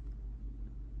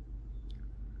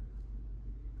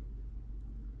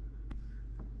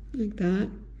 Like that.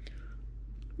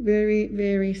 Very,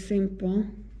 very simple.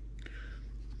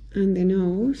 And the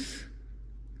nose.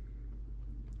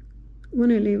 I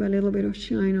want to leave a little bit of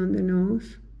shine on the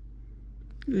nose.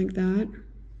 Like that.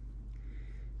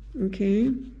 Okay.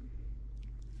 I'm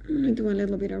going to do a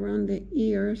little bit around the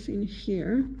ears in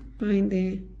here. Find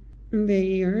the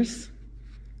ears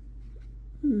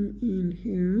in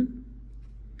here.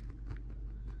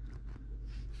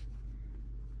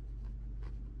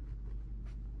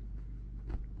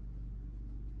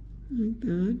 Like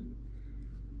that.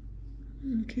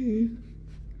 Okay.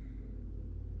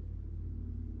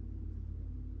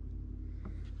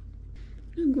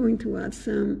 I'm going to add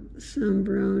some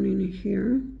brown in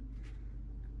here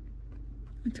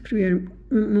to create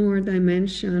more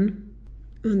dimension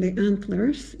on the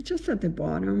antlers, just at the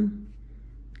bottom.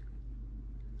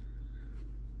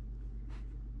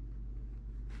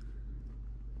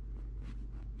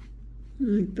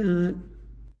 Like that.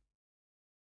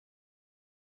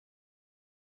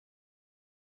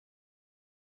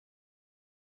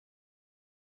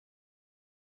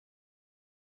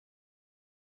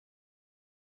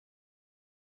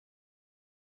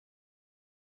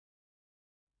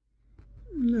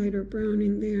 Lighter brown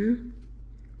in there.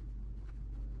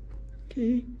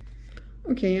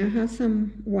 Okay, I have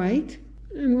some white.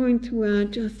 I'm going to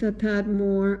add just a tad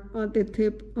more at the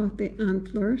tip of the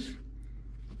antlers.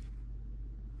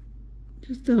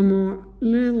 Just a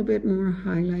little bit more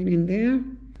highlight in there.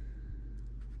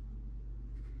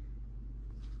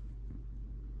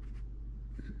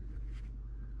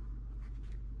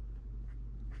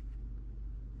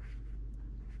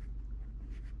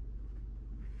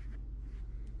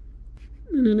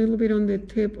 And a little bit on the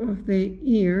tip of the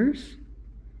ears.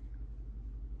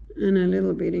 And a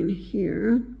little bit in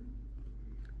here.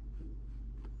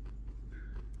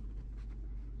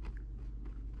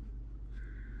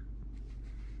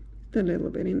 A little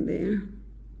bit in there.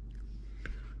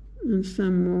 And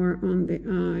some more on the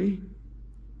eye.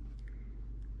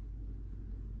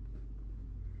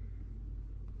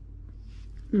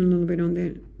 And a little bit on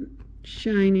the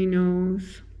shiny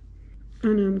nose.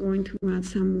 And I'm going to add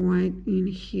some white in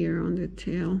here on the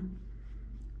tail.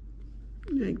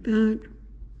 Like that.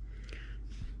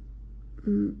 I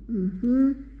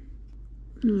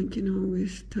can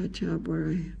always touch up where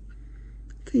I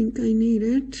think I need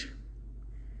it.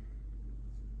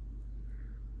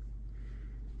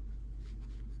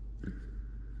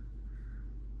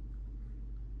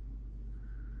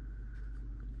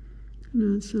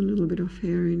 And add some little bit of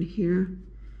hair in here.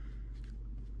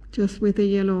 Just with the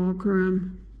yellow ochre,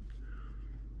 I'm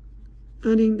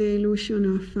adding the illusion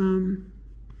of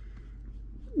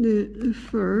the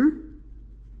fur.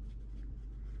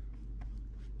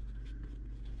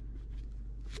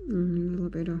 And a little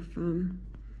bit of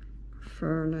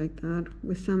fur like that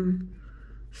with some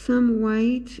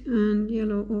white and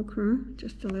yellow ochre,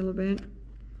 just a little bit.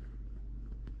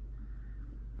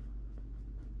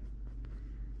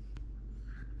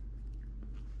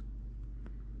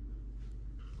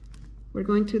 We're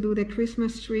going to do the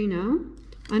Christmas tree now,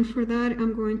 and for that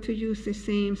I'm going to use the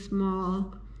same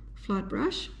small flat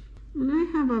brush, and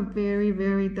I have a very,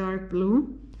 very dark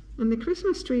blue, and the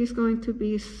Christmas tree is going to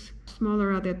be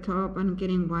smaller at the top and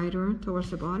getting wider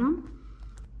towards the bottom.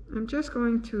 I'm just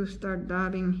going to start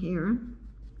dabbing here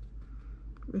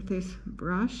with this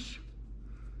brush.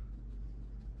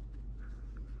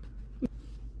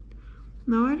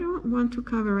 Now I don't want to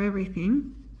cover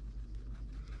everything.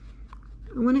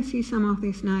 I want to see some of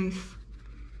this nice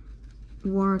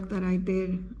work that I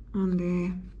did on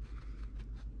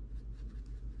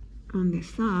the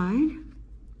side.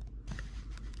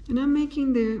 And I'm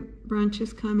making the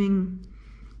branches coming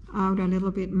out a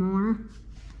little bit more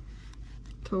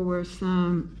towards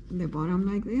the bottom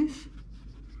like this.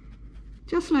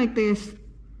 Just like these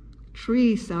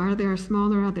trees are, they're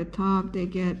smaller at the top, they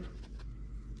get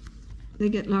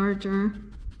larger.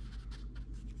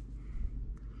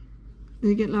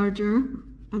 They get larger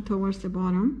towards the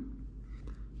bottom.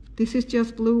 This is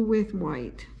just blue with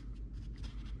white.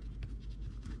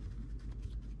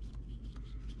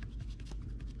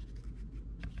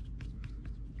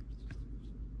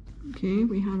 Okay,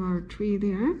 we have our tree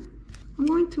there. I'm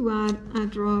going to add a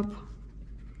drop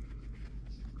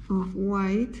of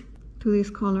white to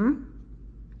this color,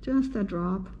 just a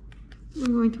drop.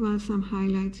 I'm going to add some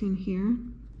highlights in here.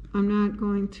 I'm not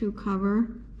going to cover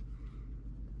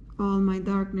all my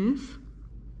darkness,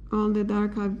 all the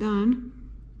dark I've done.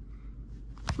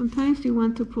 Sometimes you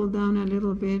want to pull down a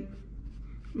little bit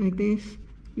like this.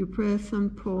 You press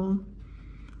and pull,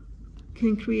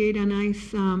 can create a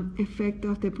nice effect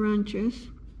of the branches,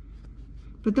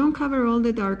 but don't cover all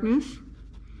the darkness.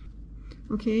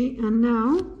 Okay, and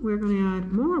now we're going to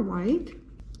add more white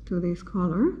to this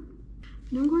color,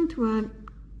 and I'm going to add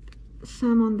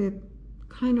some on the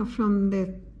kind of from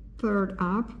the third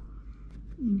up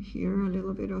in here, a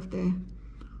little bit of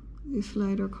this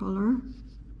lighter color.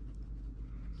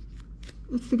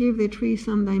 That's to give the tree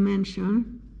some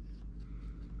dimension.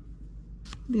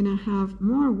 Then I have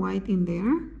more white in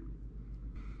there,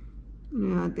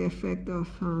 and I add the effect of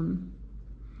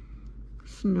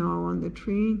snow on the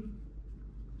tree.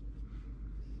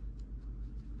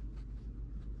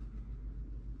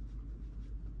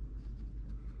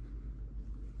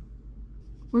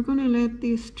 We're going to let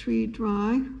this tree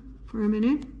dry for a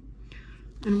minute,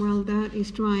 and while that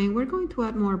is drying, we're going to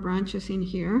add more branches in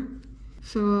here,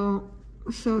 so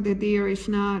the deer is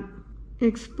not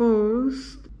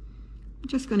exposed. I'm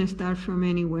just going to start from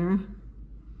anywhere,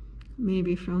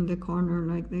 maybe from the corner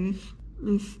like this.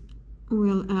 This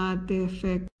will add the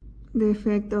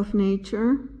effect of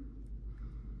nature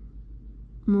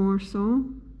more so,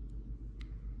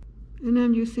 and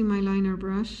I'm using my liner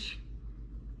brush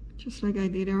just like I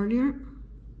did earlier.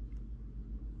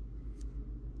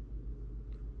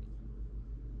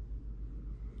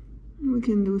 We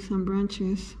can do some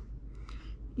branches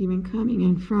even coming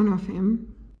in front of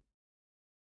him.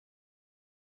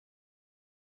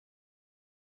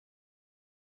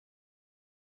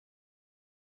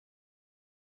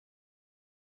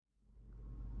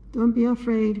 Don't be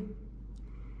afraid.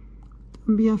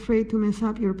 Don't be afraid to mess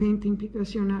up your painting,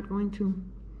 because you're not going to.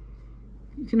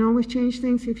 You can always change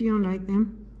things if you don't like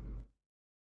them.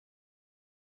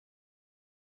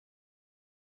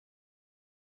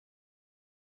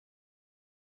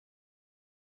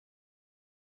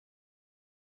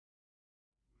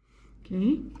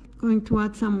 Okay, going to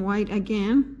add some white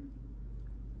again.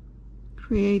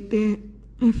 Create the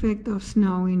effect of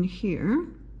snow in here.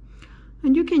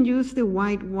 And you can use the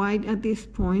white at this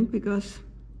point because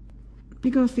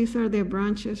these are the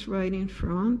branches right in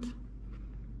front.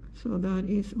 So that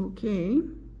is okay.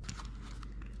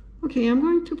 Okay, I'm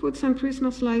going to put some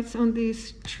Christmas lights on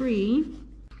this tree,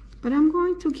 but I'm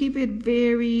going to keep it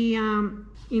very in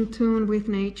tune with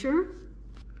nature.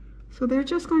 So they're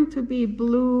just going to be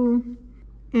blue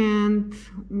and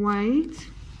white.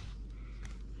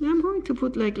 And I'm going to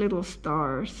put like little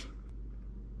stars.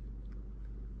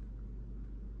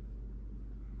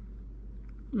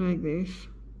 Like this.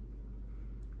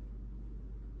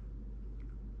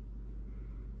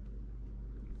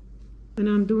 and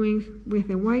I'm doing with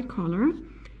the white color.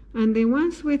 And the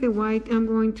ones with the white, I'm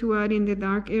going to add in the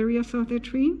dark areas of the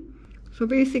tree. So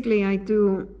basically I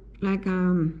do like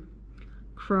a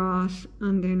cross,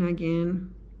 and then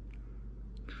again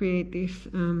create this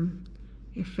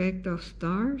effect of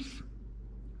stars.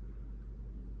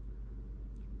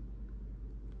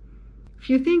 If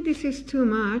you think this is too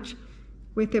much,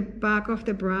 with the back of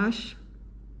the brush,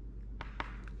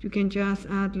 you can just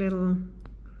add little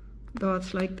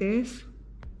dots like this.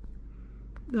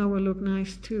 That will look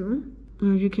nice too.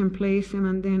 Or you can place them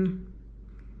and then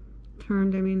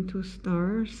turn them into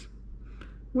stars.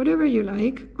 Whatever you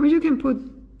like. Or you can put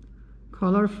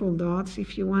colorful dots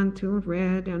if you want to,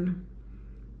 red and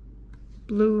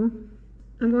blue.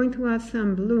 I'm going to add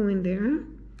some blue in there.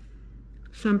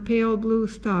 Some pale blue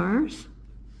stars.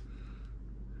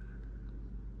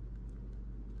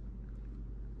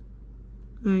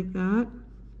 Like that.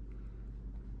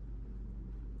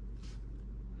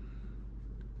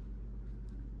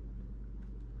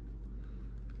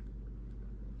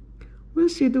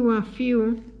 Once you do a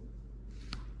few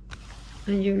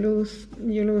and you lose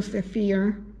the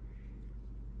fear,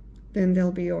 then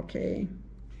they'll be okay.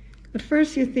 At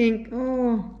first you think,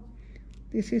 oh,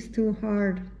 this is too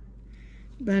hard,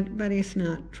 but it's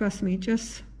not. Trust me,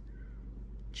 just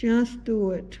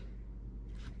do it.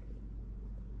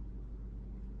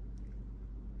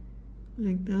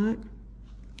 Like that.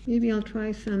 Maybe I'll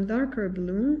try some darker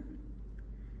blue.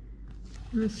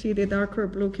 Let's see, the darker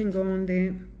blue can go on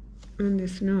the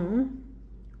snow.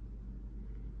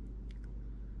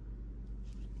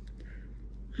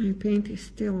 My paint is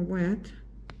still wet.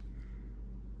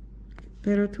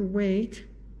 Better to wait.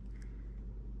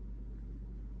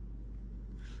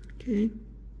 Okay.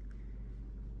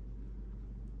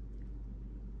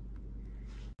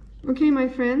 Okay, my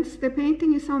friends, the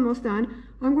painting is almost done.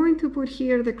 I'm going to put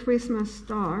here the Christmas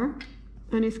star,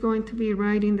 and it's going to be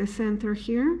right in the center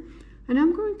here. And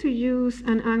I'm going to use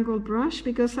an angled brush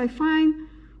because I find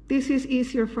this is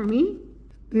easier for me.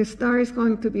 The star is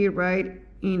going to be right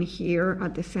in here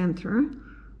at the center.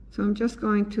 So I'm just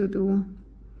going to do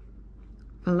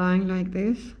a line like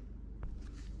this.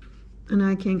 And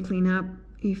I can clean up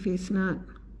if it's not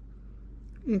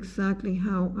exactly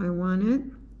how I want it.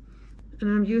 And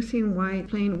I'm using white,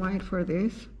 plain white for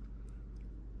this.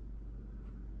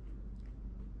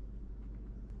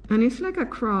 And it's like a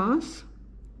cross.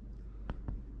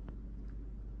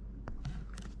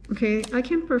 Okay, I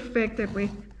can perfect it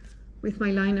with my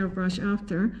liner brush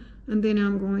after, and then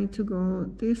I'm going to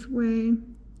go this way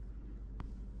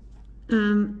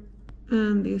and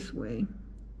this way.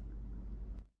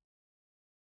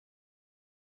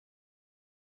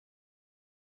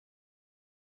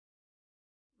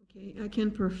 Okay, I can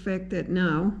perfect it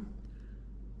now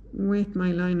with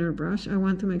my liner brush. I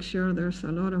want to make sure there's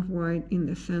a lot of white in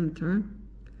the center,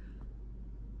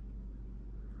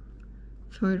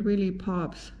 so it really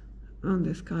pops on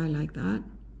the sky like that.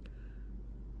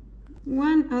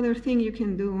 One other thing you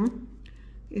can do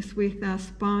is with a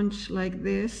sponge like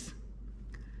this,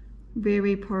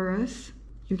 very porous.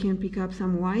 You can pick up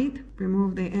some white,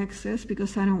 remove the excess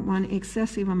because I don't want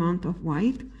excessive amount of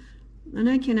white, and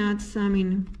I can add some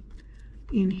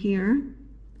in here,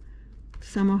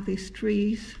 some of these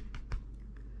trees.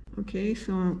 Okay,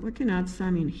 so I can add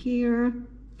some in here,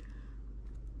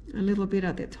 a little bit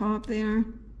at the top there,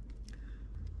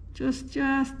 just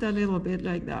a little bit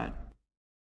like that.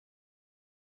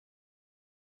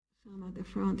 Some at the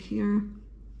front here.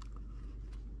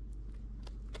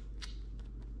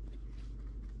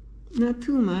 Not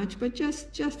too much, but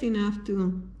just enough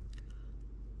to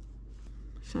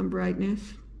some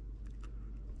brightness.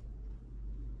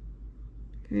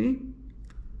 Okay,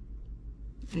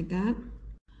 like that.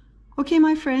 Okay,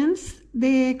 my friends,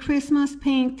 the Christmas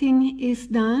painting is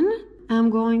done. I'm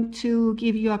going to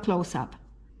give you a close-up.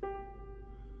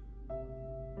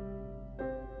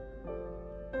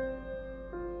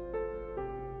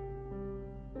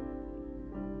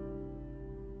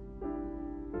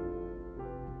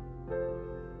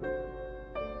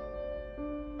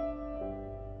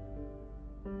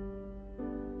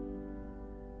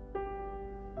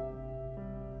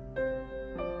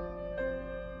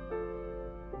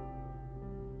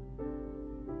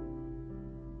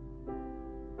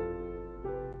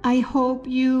 I hope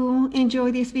you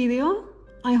enjoy this video.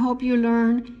 I hope you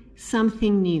learn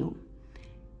something new.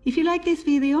 If you like this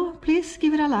video, please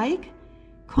give it a like,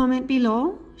 comment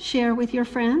below, share with your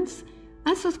friends,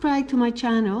 and subscribe to my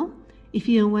channel if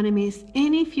you don't want to miss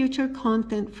any future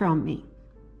content from me.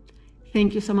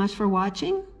 Thank you so much for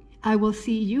watching. I will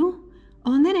see you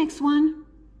on the next one.